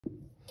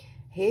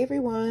Hey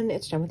everyone,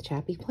 it's Jen with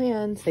Chappy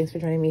Plans. Thanks for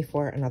joining me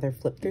for another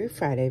Flip Through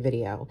Friday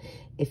video.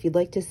 If you'd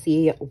like to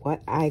see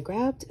what I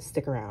grabbed,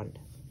 stick around.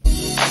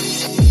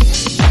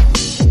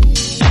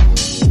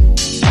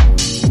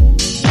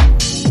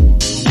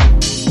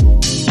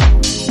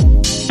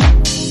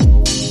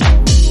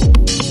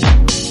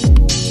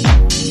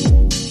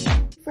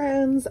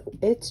 Friends,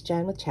 it's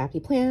Jen with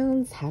Chappy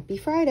Plans. Happy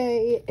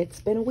Friday.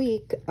 It's been a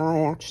week.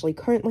 I actually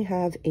currently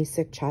have a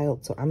sick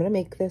child, so I'm going to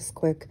make this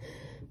quick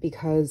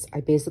because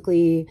I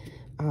basically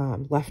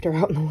left her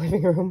out in the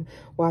living room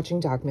watching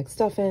Doc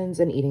McStuffins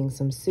and eating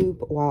some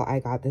soup while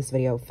I got this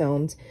video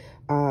filmed.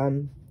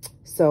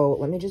 So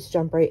let me just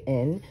jump right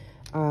in.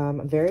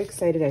 I'm very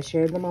excited. I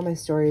shared them on my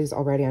stories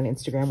already on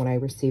Instagram when I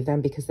received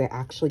them because they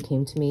actually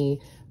came to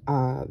me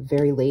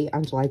very late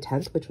on July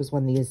 10th, which was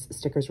when these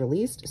stickers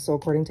released. So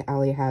according to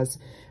Allie, has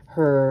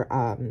her,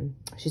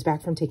 she's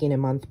back from taking a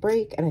month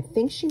break, and I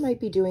think she might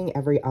be doing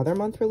every other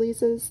month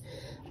releases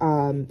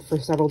for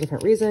several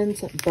different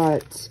reasons,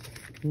 but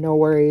no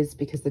worries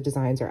because the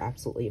designs are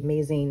absolutely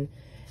amazing.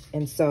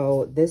 And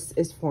so this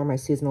is for my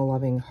seasonal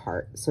loving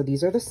heart. So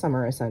these are the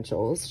summer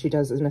essentials. She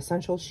does an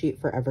essential sheet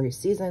for every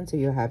season. So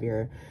you have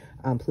your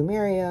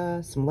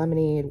plumeria, some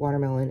lemonade,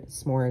 watermelon,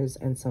 s'mores,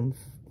 and some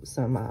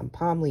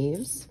palm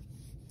leaves.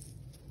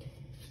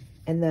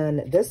 And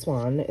then this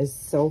one is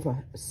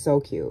so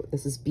cute.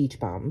 This is Beach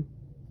Bum.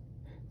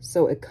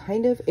 So it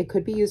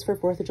could be used for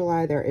 4th of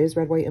July. There is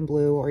red, white, and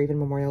blue, or even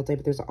Memorial Day,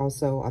 but there's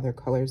also other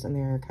colors in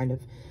there, kind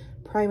of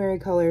primary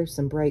colors,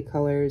 some bright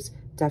colors.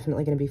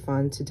 Definitely going to be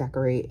fun to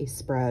decorate a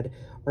spread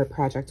or a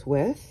project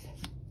with.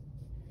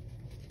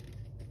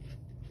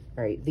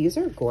 All right, these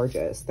are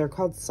gorgeous. They're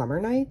called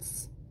Summer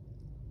Nights.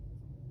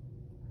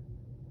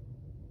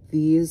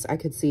 These I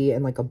could see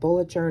in like a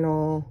bullet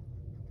journal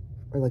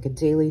or like a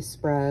daily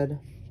spread.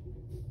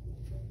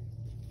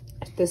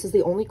 This is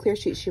the only clear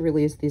sheet she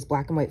released. These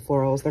black and white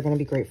florals, they're going to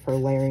be great for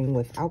layering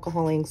with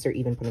alcohol inks or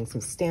even putting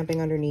some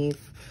stamping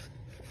underneath.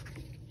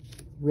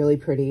 Really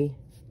pretty,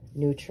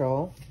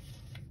 neutral.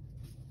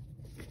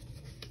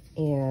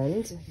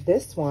 And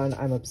this one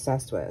I'm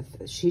obsessed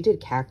with. She did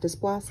cactus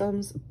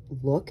blossoms.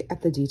 Look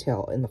at the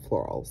detail in the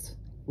florals.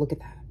 Look at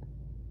that.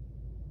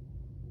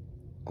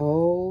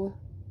 Oh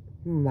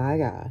my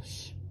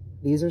gosh,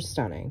 these are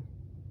stunning.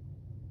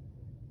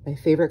 My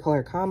favorite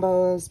color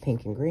combos,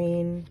 pink and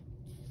green.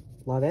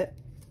 Love it.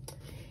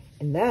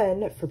 And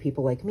then for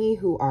people like me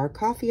who are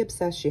coffee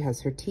obsessed, she has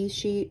her tea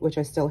sheet, which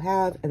I still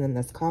have, and then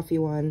this coffee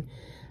one.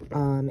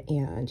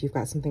 And you've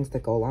got some things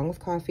that go along with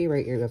coffee,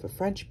 right? You have a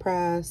French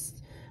press,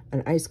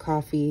 an iced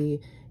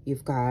coffee,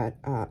 you've got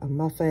a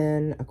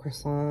muffin, a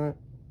croissant,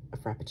 a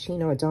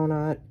frappuccino, a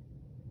donut.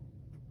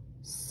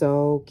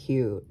 So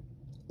cute.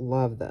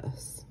 Love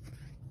this.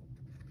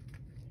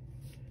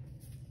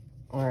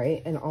 All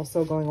right, and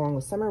also going along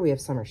with summer, we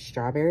have summer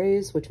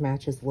strawberries, which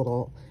matches the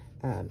little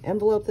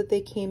envelope that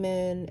they came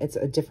in. It's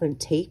a different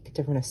take,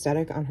 different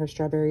aesthetic on her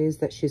strawberries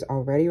that she's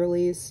already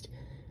released.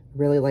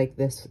 Really like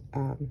this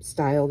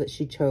style that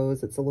she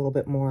chose. It's a little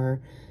bit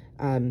more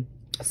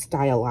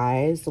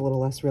stylized, a little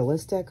less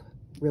realistic.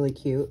 Really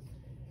cute.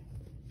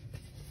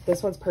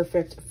 This one's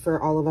perfect for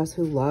all of us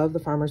who love the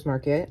farmer's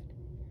market.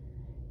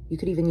 You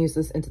could even use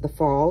this into the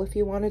fall if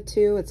you wanted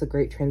to. It's a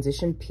great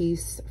transition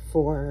piece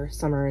for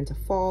summer into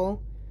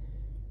fall.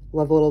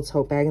 Love a little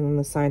tote bag, and then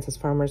the sign says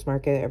farmer's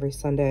market every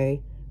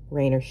Sunday.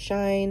 Rain or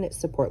shine,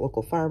 support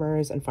local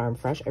farmers and farm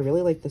fresh. I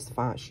really like this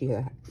font she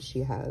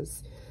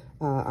has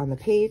on the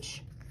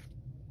page.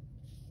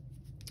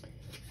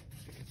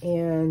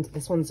 And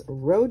this one's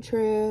Road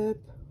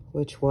Trip,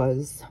 which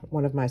was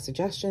one of my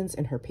suggestions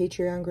in her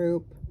Patreon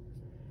group.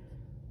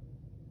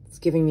 It's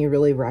giving me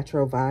really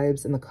retro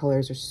vibes, and the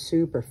colors are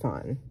super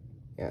fun.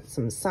 Yeah,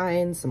 some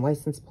signs, some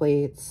license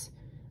plates,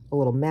 a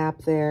little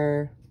map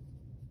there.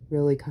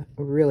 Really,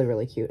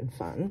 really cute and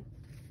fun.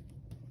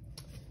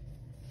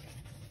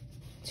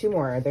 Two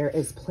more. There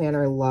is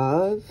Planner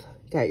Love.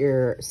 Got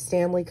your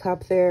Stanley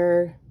cup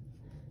there.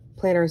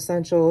 Planner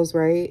essentials,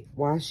 right?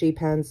 Washi,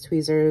 pens,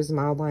 tweezers,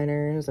 mild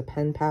liners, a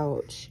pen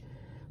pouch,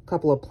 a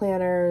couple of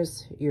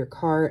planners, your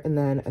cart, and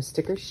then a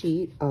sticker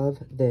sheet of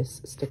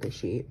this sticker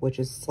sheet, which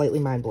is slightly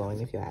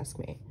mind-blowing if you ask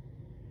me.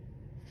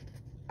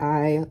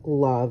 I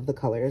love the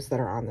colors that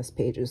are on this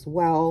page as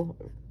well.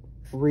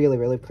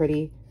 Really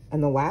pretty.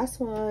 And the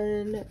last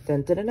one,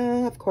 dun, dun, dun,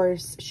 dun, of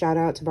course, shout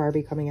out to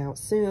Barbie coming out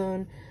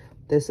soon.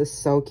 This is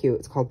so cute.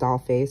 It's called Doll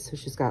Face. So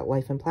she's got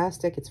Life in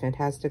Plastic. It's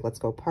fantastic. Let's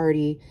go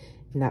party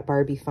in that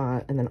Barbie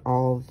font. And then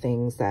all the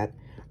things that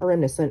are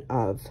reminiscent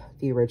of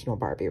the original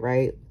Barbie,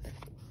 right?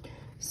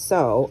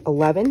 So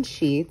 11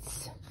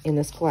 sheets in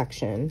this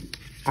collection.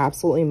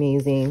 Absolutely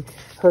amazing.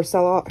 Her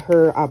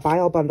buy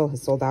all bundle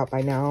has sold out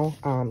by now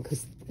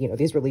because, you know,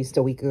 these released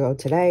a week ago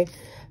today.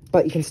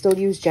 But you can still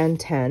use Gen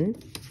 10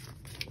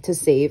 to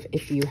save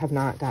if you have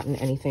not gotten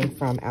anything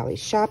from Allie's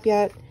shop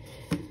yet.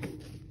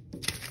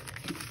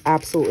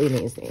 Absolutely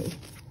amazing.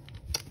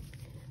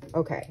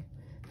 Okay,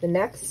 the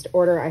next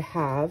order I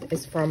have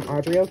is from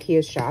Audrey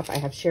Okia's shop. I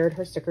have shared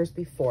her stickers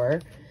before.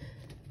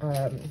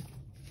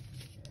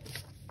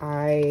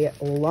 I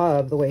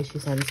love the way she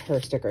sends her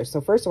stickers.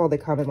 So first of all, they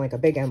come in like a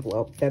big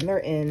envelope. Then they're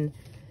in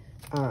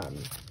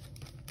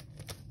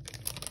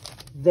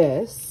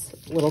this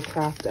little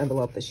craft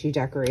envelope that she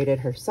decorated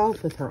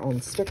herself with her own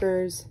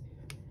stickers.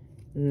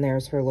 And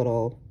there's her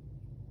little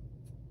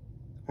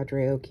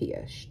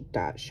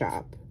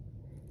shop.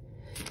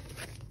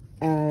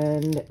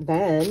 And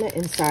then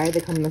inside they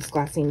come in this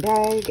glassine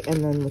bag,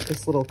 and then with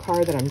this little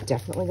card that I'm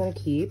definitely going to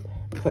keep,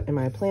 put in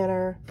my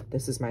planner.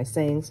 This is my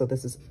saying, so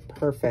this is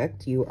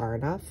perfect. You are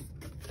enough.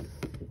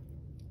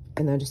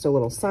 And then just a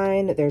little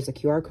sign. There's a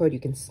QR code. You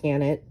can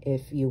scan it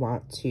if you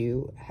want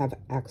to have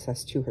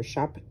access to her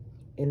shop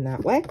in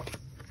that way.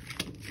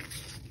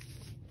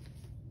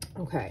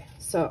 Okay,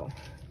 so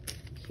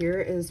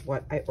here is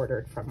what I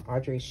ordered from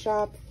Audrey's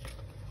shop.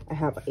 I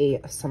have a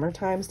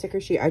summertime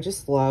sticker sheet. I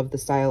just love the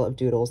style of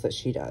doodles that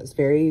she does.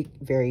 Very,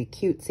 very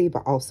cutesy,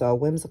 but also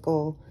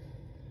whimsical.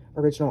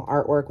 Original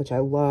artwork, which I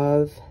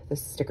love.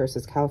 This sticker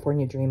says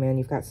California Dreamin'.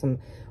 You've got some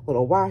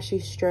little washi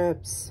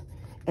strips.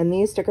 And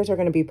these stickers are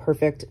going to be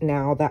perfect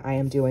now that I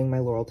am doing my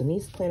Laurel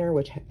Denise planner,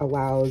 which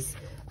allows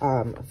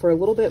for a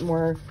little bit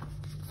more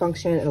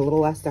function and a little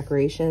less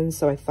decoration.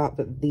 So I thought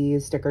that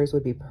these stickers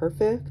would be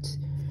perfect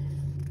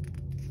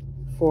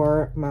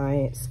for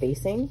my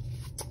spacing.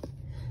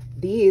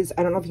 These,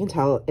 I don't know if you can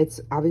tell,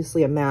 it's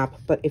obviously a map,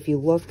 but if you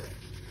look,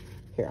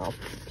 here, I'll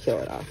peel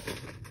it off.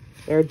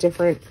 There are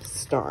different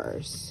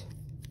stars.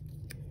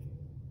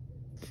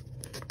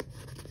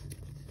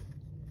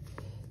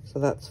 So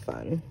that's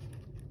fun.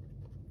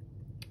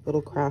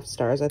 Little craft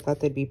stars. I thought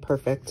they'd be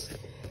perfect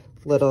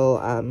little,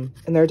 and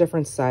they're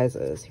different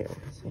sizes. Here,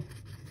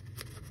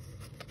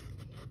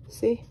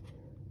 see?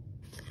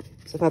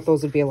 So I thought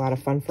those would be a lot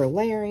of fun for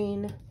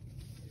layering.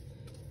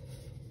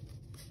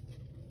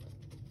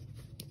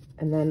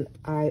 And then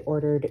I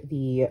ordered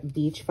the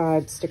Beach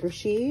Vibe sticker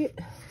sheet.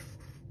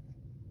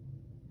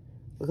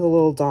 Look at a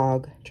little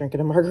dog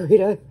drinking a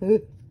margarita.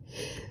 And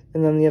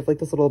then you have like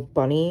this little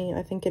bunny,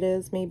 I think it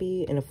is,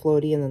 maybe, and a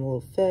floaty, and then a little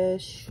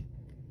fish.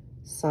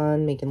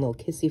 Sun making a little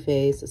kissy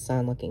face, the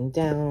sun looking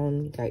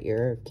down. You got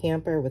your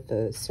camper with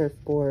the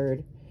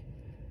surfboard.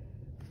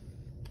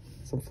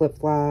 Some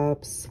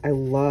flip-flops. I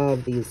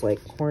love these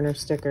like corner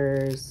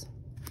stickers.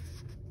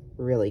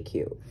 Really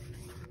cute.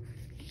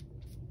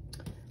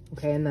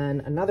 Okay, and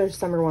then another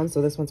summer one.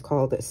 So this one's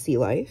called Sea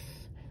Life.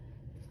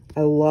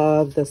 I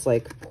love this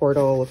like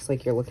portal. Looks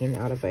like you're looking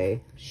out of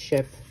a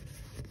ship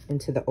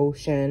into the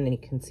ocean, and you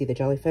can see the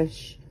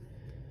jellyfish.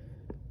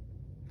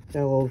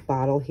 Got a little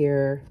bottle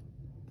here.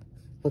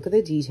 Look at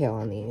the detail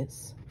on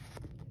these.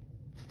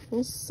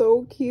 Oh,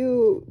 so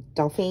cute.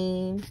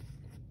 Dolphin,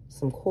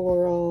 some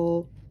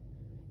coral,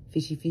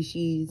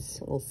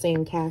 fishies, a little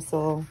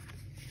sandcastle.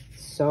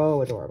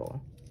 So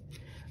adorable.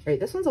 All right,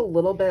 this one's a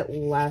little bit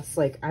less,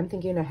 like, I'm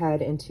thinking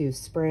ahead into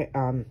spring,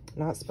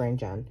 not spring,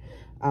 Jen,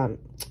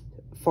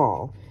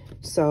 fall.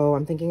 So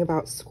I'm thinking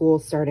about school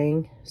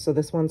starting. So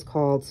this one's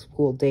called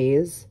School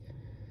Days.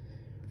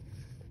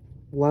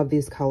 Love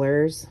these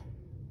colors.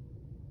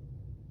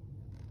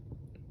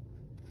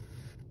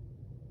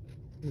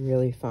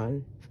 Really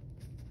fun.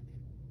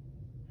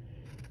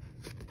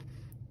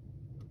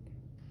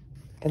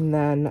 And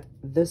then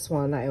this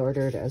one I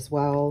ordered as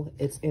well.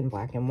 It's in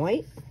black and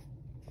white.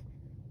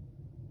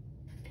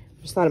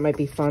 Just thought it might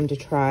be fun to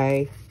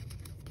try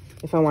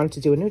if I wanted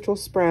to do a neutral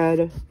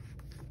spread,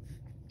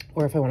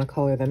 or if I want to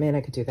color them in, I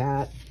could do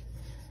that.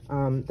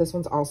 This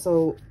one's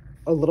also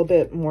a little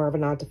bit more of a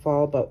nod to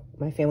fall, but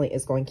my family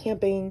is going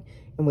camping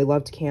and we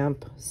love to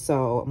camp,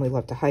 and we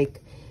love to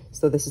hike.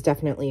 So this is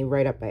definitely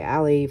right up my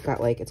alley. You've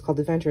got like, it's called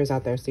Adventures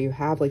out there. So you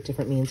have like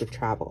different means of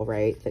travel,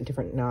 right? The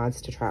different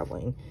nods to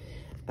traveling.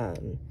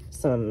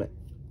 Some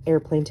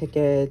airplane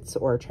tickets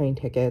or train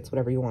tickets,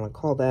 whatever you want to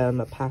call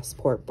them, a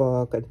passport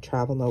book, a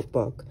travel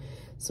notebook,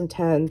 some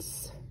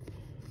tents,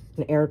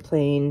 an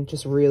airplane,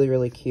 just really,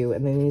 really cute.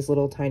 And then these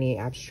little tiny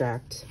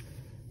abstract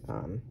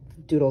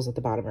doodles at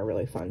the bottom are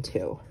really fun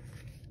too.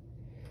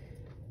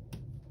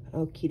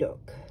 Okie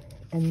doke.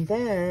 And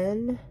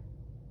then,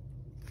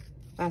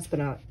 last but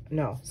not,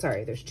 no,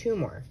 sorry, there's two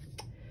more.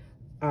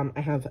 I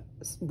have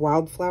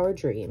Wildflower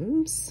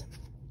Dreams.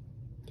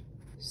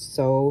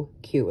 So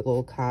cute with a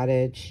little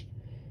cottage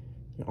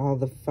and all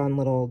the fun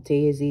little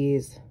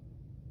daisies.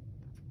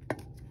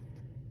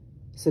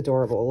 It's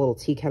adorable. Little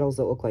tea kettles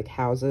that look like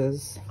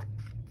houses.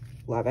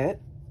 Love it.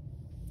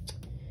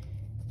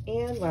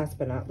 And last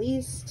but not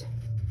least,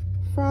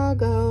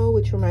 Froggo,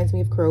 which reminds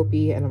me of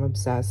Croppy, and I'm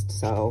obsessed.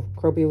 So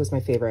Croppy was my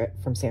favorite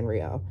from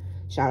Sanrio.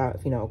 Shout out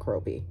if you know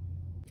Croppy.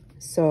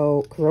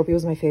 So Croppy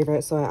was my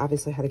favorite, so I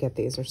obviously had to get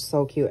these. They're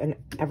so cute. And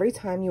every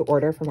time you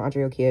order from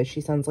Audrey Okia,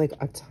 she sends like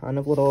a ton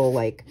of little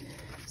like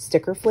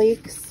sticker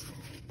flakes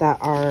that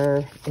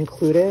are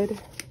included.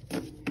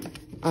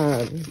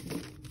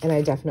 And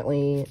I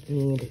definitely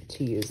need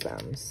to use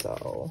them.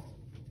 So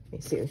let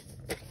me see.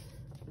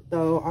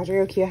 So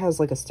Audrey Okia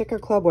has like a sticker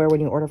club where when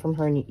you order from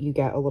her and you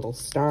get a little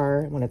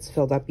star, when it's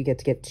filled up, you get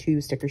to get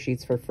 2 sticker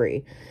sheets for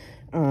free.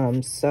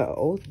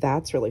 So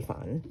that's really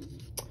fun.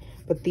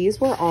 But these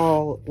were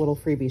all little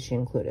freebies she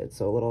included.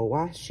 So a little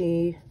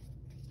washi,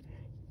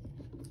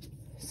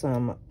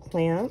 some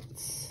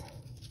plants,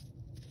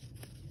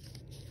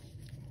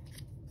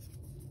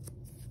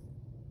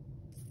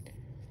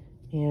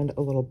 and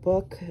a little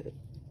book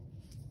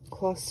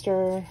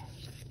cluster,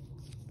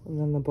 and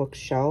then the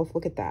bookshelf.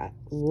 Look at that.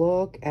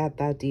 Look at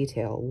that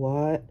detail.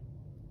 What?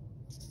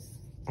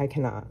 I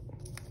cannot.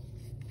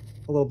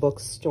 A little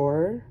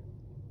bookstore.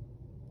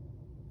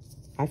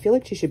 I feel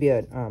like she should be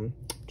a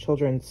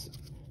children's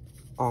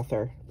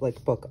author,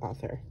 like book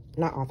author.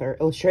 Not author,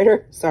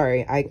 illustrator.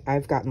 Sorry,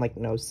 I've gotten like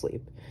no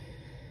sleep.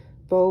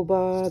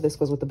 Boba. This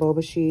goes with the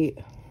boba sheet.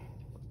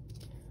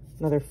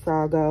 Another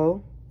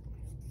Froggo.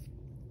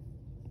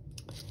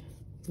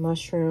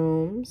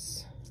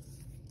 Mushrooms.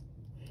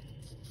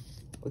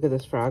 Look at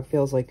this frog.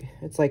 Feels like,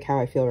 it's like how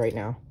I feel right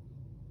now.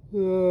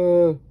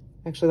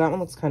 Actually, that one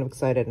looks kind of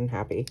excited and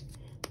happy.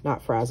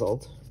 Not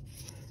frazzled.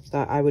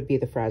 That I would be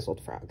the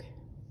frazzled frog.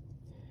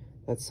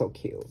 That's so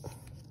cute.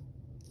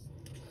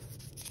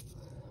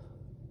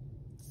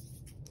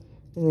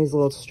 And these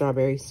little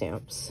strawberry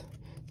stamps.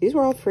 These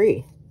were all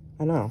free.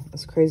 I know.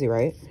 That's crazy,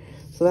 right?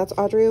 So that's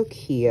Audrey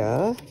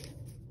Okia.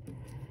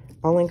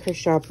 I'll link her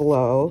shop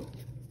below.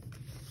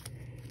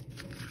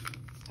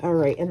 All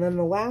right. And then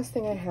the last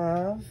thing I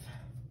have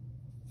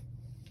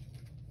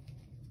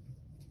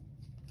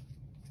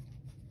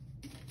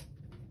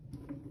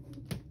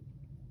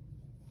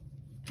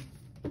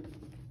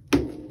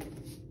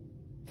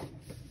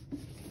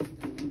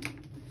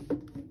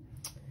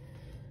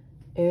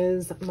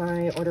is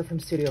my order from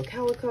Studio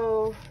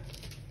Calico.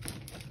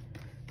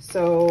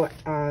 So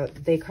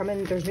they come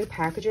in, there's new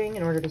packaging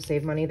in order to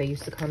save money. They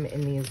used to come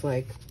in these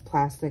like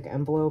plastic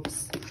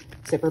envelopes,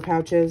 zipper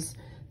pouches.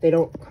 They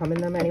don't come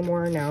in them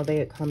anymore. Now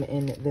they come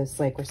in this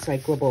like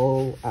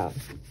recyclable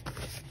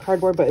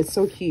cardboard, but it's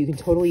so cute. You can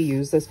totally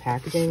use this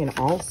packaging. And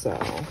also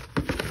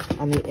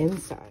on the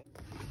inside,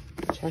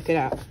 check it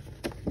out.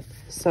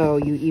 So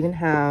you even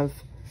have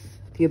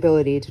the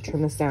ability to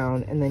trim this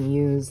down and then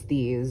use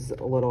these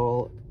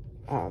little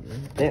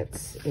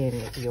bits in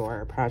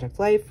your project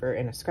life or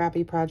in a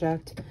scrappy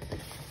project.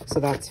 So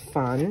that's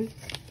fun.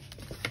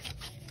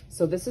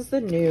 So this is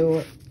the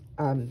new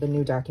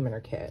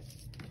documenter kit.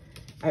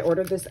 I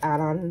ordered this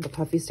add-on, the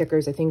puffy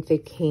stickers. I think they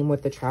came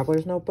with the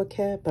Traveler's Notebook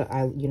kit, but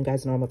you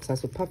guys know I'm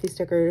obsessed with puffy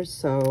stickers,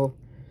 so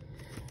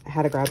I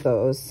had to grab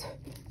those.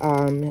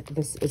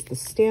 This is the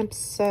stamp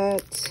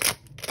set.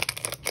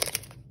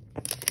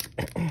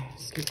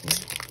 Excuse me.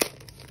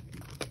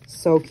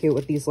 So cute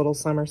with these little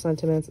summer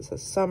sentiments. It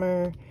says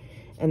summer.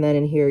 And then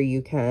in here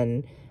you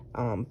can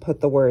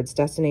put the words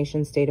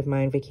destination, state of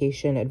mind,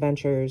 vacation,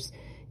 adventures.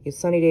 Use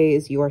sunny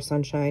days, you are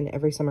sunshine.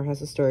 Every summer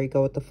has a story.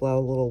 Go with the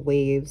flow. Little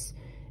waves.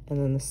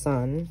 And then the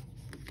sun.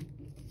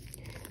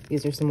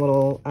 These are some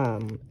little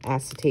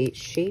acetate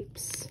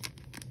shapes.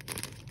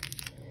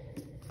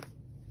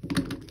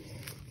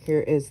 Here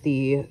is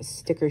the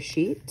sticker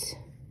sheet.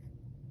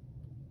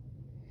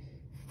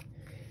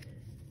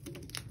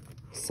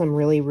 Some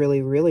really,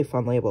 really, really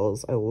fun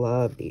labels. I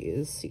love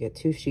these. You get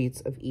 2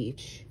 sheets of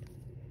each.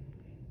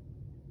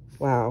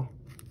 Wow.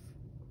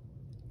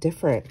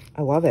 Different.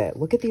 I love it.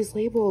 Look at these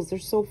labels. They're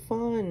so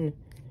fun.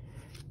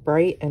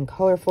 Bright and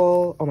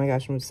colorful. Oh my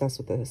gosh, I'm obsessed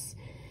with this.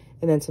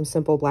 And then some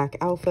simple black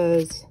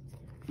alphas.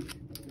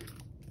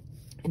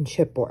 And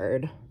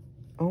chipboard.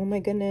 Oh my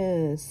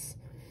goodness.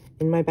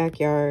 In my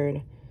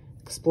backyard.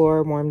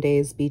 Explore, warm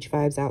days, beach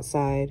vibes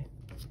outside.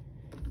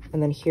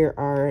 And then here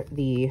are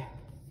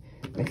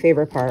my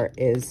favorite part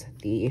is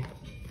the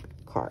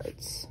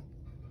cards.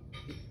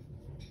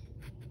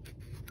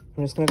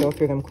 I'm just going to go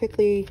through them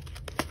quickly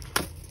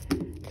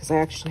because I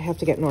actually have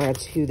to get Nora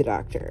to the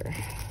doctor.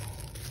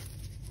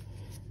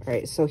 All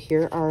right, so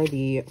here are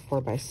the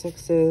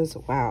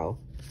 4x6s. Wow.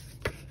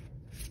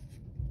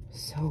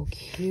 So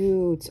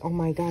cute. Oh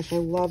my gosh, I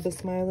love the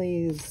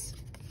smileys.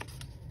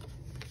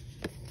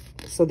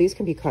 So these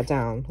can be cut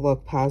down.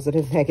 Look,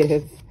 positive,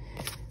 negative.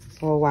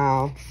 Oh,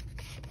 wow.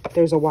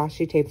 There's a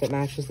washi tape that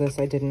matches this.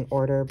 I didn't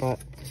order, but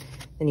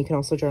then you can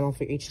also journal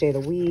for each day of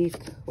the week,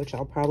 which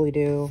I'll probably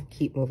do.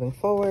 Keep moving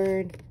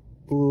forward.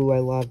 Ooh, I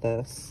love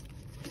this.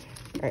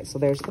 All right, so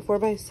there's the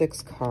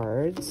 4x6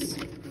 cards.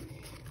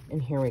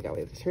 And here we go. We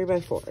have the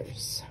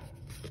 3x4s.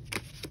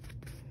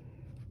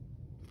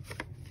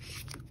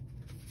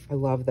 I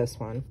love this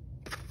one.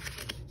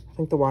 I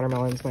think the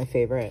watermelon's my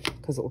favorite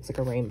because it looks like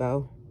a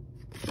rainbow.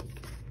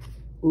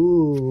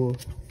 Ooh,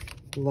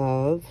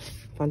 love.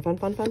 Fun, fun,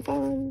 fun, fun,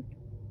 fun.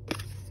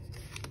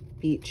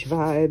 Beach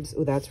vibes.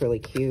 Ooh, that's really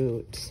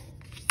cute.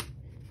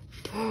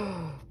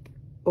 Oh,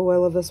 I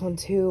love this one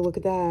too. Look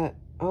at that.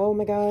 Oh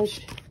my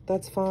gosh,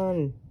 that's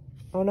fun.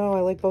 Oh no,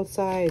 I like both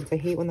sides. I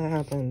hate when that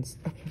happens.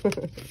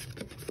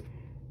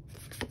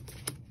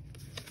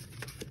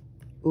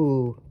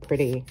 Ooh,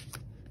 pretty.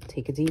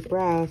 Take a deep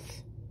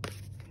breath.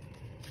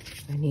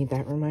 I need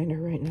that reminder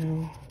right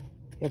now.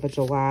 You have a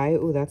July.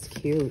 Ooh, that's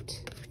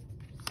cute.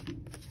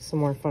 Some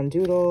more fun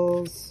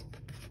doodles.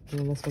 And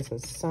then this one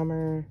says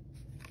summer.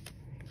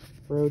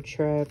 Road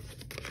trip.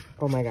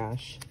 Oh my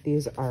gosh,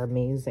 these are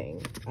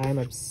amazing. I'm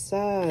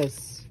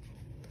obsessed.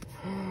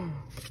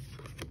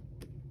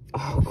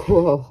 Oh,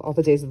 cool. All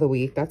the days of the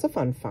week. That's a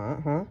fun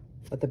font, huh?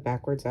 With the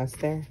backwards S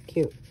there.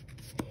 Cute.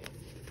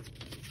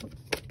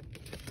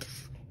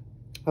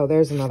 Oh,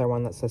 there's another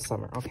one that says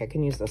summer. Okay, I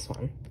can use this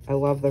one. I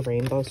love the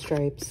rainbow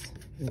stripes.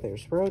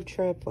 There's road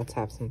trip. Let's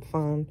have some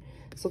fun.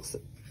 This looks,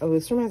 oh,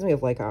 this reminds me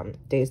of like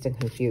Dazed and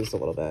Confused a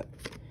little bit.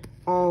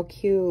 Oh,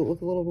 cute. Look at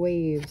the little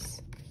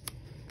waves.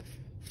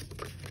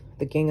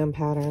 The gingham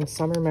pattern.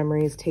 Summer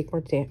memories. Take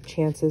more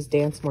chances.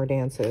 Dance more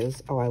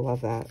dances. Oh, I love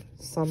that.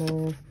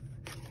 Summer.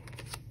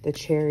 The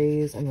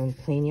cherries. And then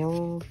plain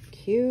yellow.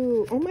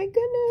 Cute. Oh my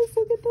goodness.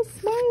 Look at the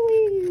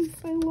smileys.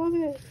 I love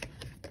it.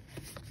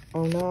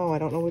 Oh no, I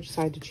don't know which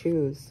side to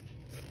choose.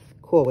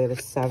 Cool, we have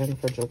a 7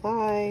 for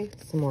July.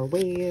 Some more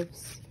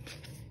waves.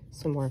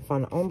 Some more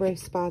fun ombre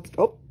spots.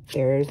 Oh,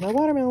 there's my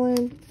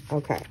watermelon.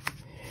 Okay,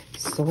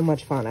 so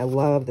much fun. I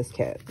love this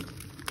kit.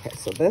 Okay,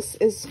 so this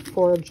is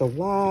for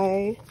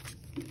July.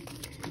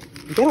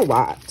 You get a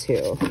lot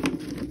too.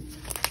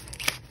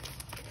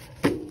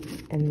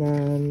 And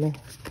then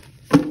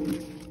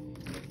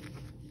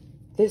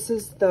this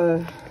is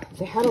the,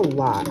 they had a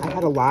lot. I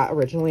had a lot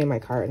originally in my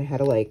cart and I had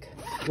to like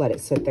let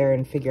it sit there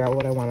and figure out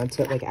what I wanted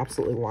to like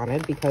absolutely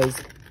wanted, because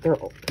there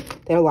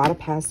are a lot of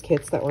past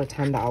kits that were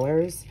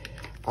 $10.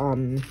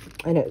 And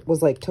it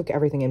was like, took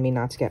everything in me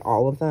not to get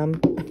all of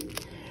them.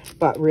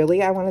 But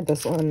really, I wanted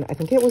this one. I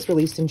think it was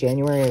released in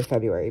January or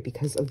February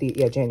because of the,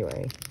 yeah,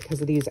 January,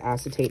 because of these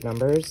acetate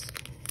numbers.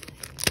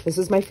 This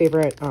is my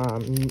favorite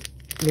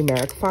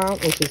numeric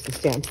font, which is the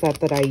stamp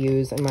set that I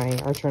use in my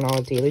Archer and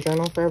Olive daily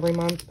journal for every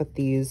month. But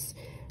these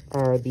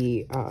are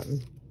the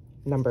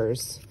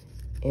numbers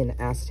in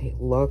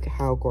acetate. Look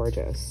how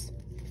gorgeous.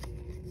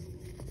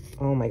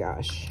 Oh my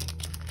gosh.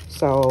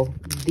 So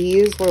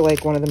these were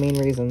like one of the main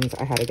reasons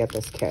I had to get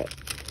this kit.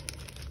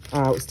 It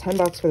was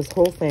 $10 for this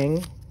whole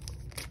thing.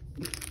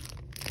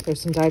 There's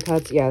some die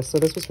cuts. Yeah, so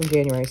this was from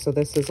January. So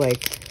this is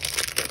like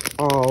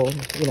all,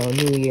 you know,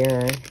 New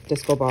Year,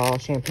 disco ball,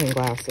 champagne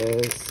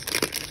glasses.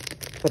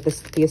 But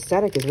this, the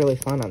aesthetic is really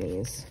fun on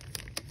these.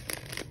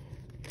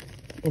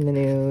 In the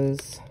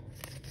news.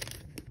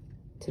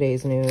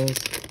 Today's news.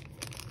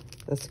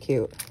 That's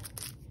cute.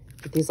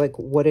 With these like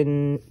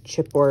wooden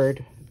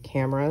chipboard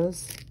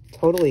cameras.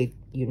 Totally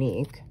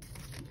unique.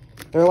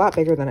 They're a lot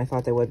bigger than I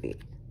thought they would be.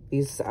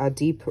 These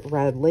deep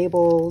red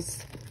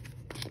labels.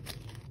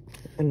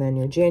 And then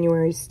your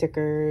January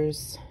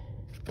stickers.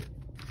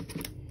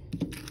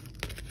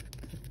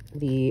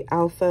 The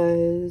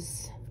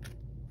alphas.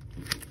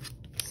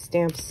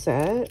 Stamp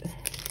set.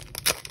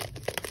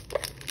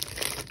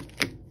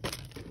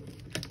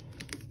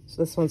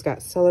 So this one's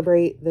got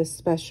celebrate this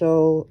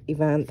special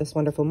event, this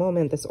wonderful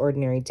moment, this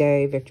ordinary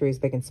day, victories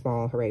big and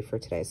small, hooray for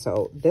today.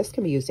 So this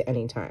can be used at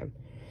any time.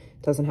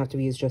 It doesn't have to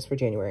be used just for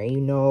January.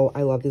 You know,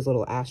 I love these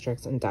little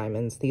asterisks and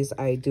diamonds. These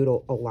I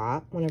doodle a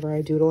lot whenever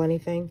I doodle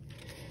anything.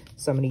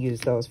 So I'm going to use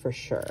those for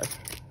sure.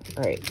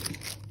 All right,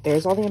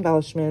 there's all the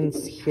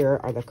embellishments. Here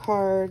are the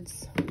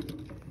cards.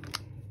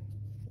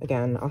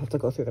 Again, I'll have to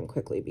go through them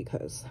quickly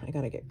because I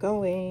got to get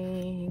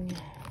going.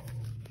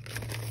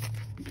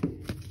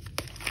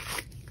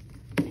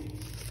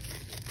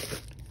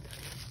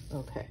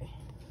 Okay.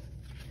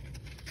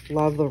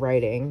 Love the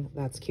writing.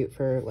 That's cute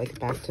for like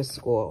back to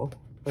school,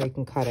 where you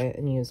can cut it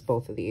and use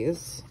both of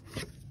these.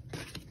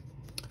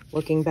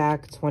 Looking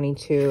back,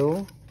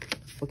 22.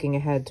 Looking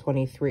ahead,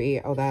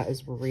 23. Oh, that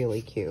is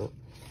really cute.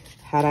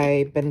 Had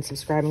I been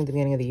subscribing at the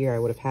beginning of the year, I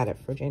would have had it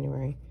for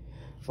January.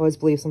 Always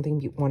believe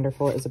something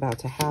wonderful is about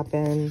to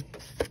happen.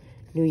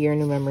 New year,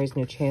 new memories,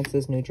 new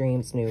chances, new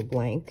dreams, new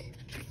blank.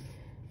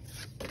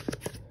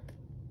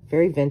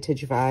 Very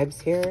vintage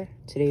vibes here.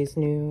 Today's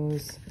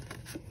news.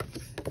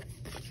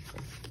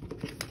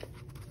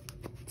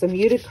 It's a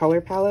muted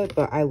color palette,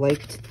 but I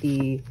liked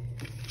the,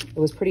 it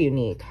was pretty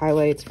unique.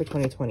 Highlights for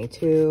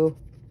 2022.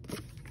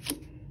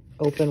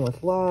 Open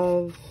with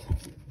love.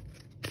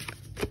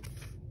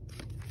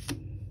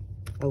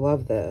 I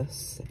love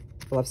this.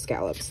 I love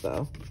scallops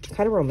though.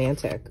 Kind of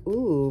romantic.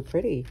 Ooh,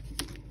 pretty.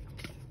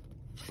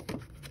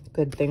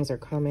 Good things are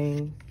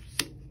coming.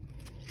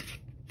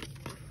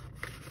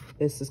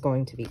 This is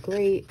going to be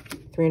great.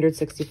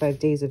 365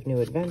 days of new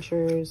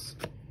adventures.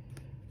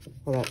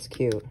 Oh, that's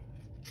cute.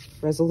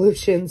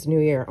 Resolutions, new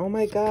year. Oh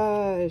my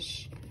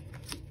gosh.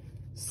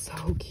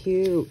 So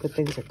cute. Good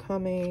things are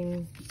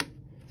coming.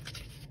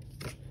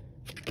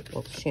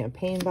 Little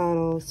champagne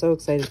bottle. So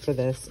excited for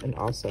this. And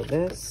also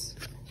this.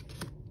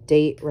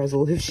 Date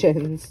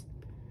resolutions.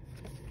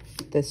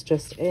 This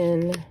just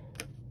in.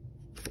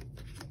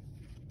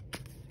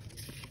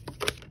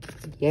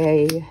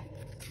 Yay.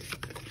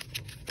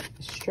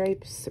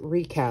 Stripes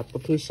recap,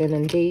 location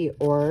and date,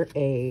 or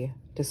a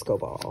disco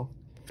ball.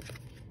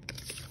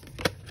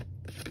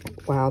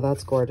 Wow,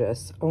 that's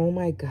gorgeous. Oh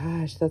my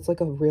gosh, that's like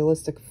a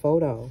realistic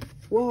photo.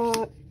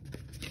 What?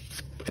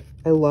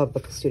 I love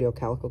the Studio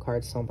Calico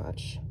cards so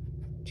much.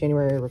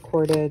 January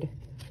recorded.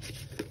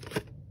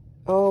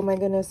 Oh my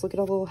goodness, look at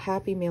all the little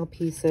Happy Mail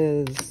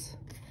pieces.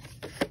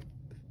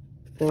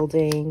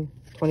 building,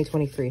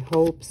 2023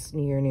 hopes,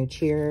 new year, new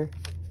cheer.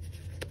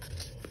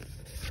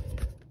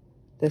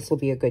 This will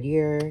be a good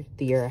year,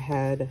 the year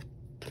ahead.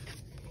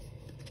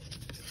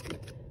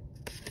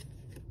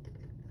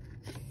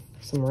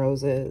 Some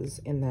roses,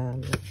 and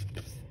then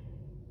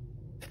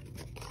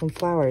some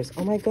flowers.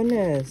 Oh my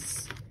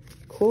goodness.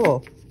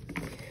 Cool.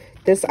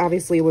 This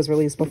obviously was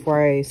released before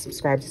I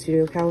subscribed to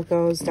Studio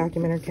Calico's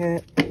Documenter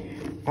Kit.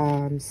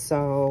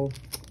 So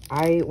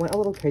I went a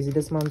little crazy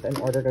this month and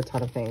ordered a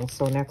ton of things.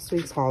 So next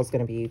week's haul is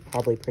going to be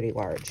probably pretty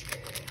large.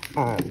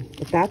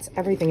 But that's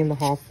everything in the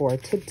haul for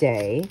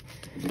today.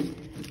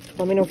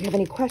 Let me know if you have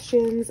any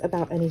questions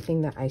about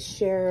anything that I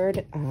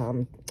shared.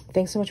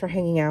 Thanks so much for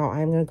hanging out.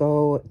 I'm going to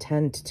go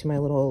tend to my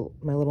little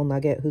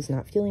nugget who's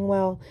not feeling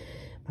well.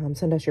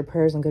 Send us your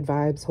prayers and good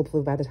vibes.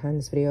 Hopefully by the time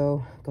this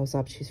video goes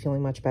up, she's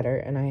feeling much better.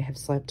 And I have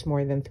slept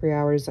more than 3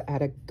 hours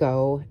at a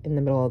go in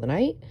the middle of the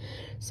night,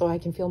 so I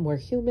can feel more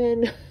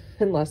human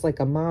and less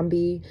like a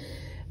zombie.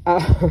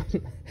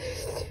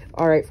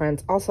 All right,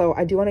 friends. Also,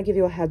 I do want to give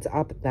you a heads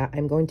up that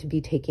I'm going to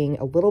be taking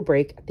a little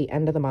break at the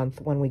end of the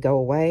month when we go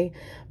away.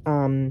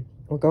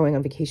 We're going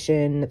on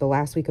vacation the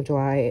last week of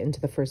July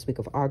into the first week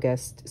of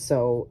August.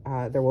 So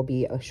there will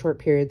be a short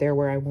period there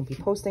where I won't be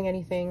posting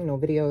anything, no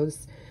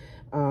videos.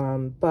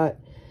 But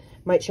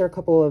might share a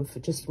couple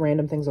of just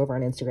random things over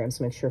on Instagram,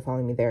 so make sure you're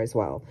following me there as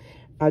well.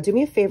 Do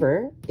me a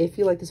favor, if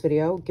you like this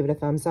video, give it a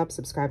thumbs up,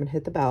 subscribe, and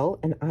hit the bell,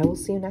 and I will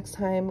see you next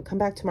time. Come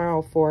back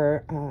tomorrow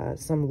for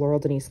some Laurel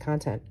Denise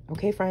content.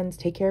 Okay, friends,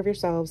 take care of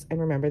yourselves, and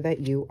remember that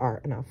you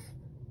are enough.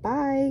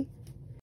 Bye!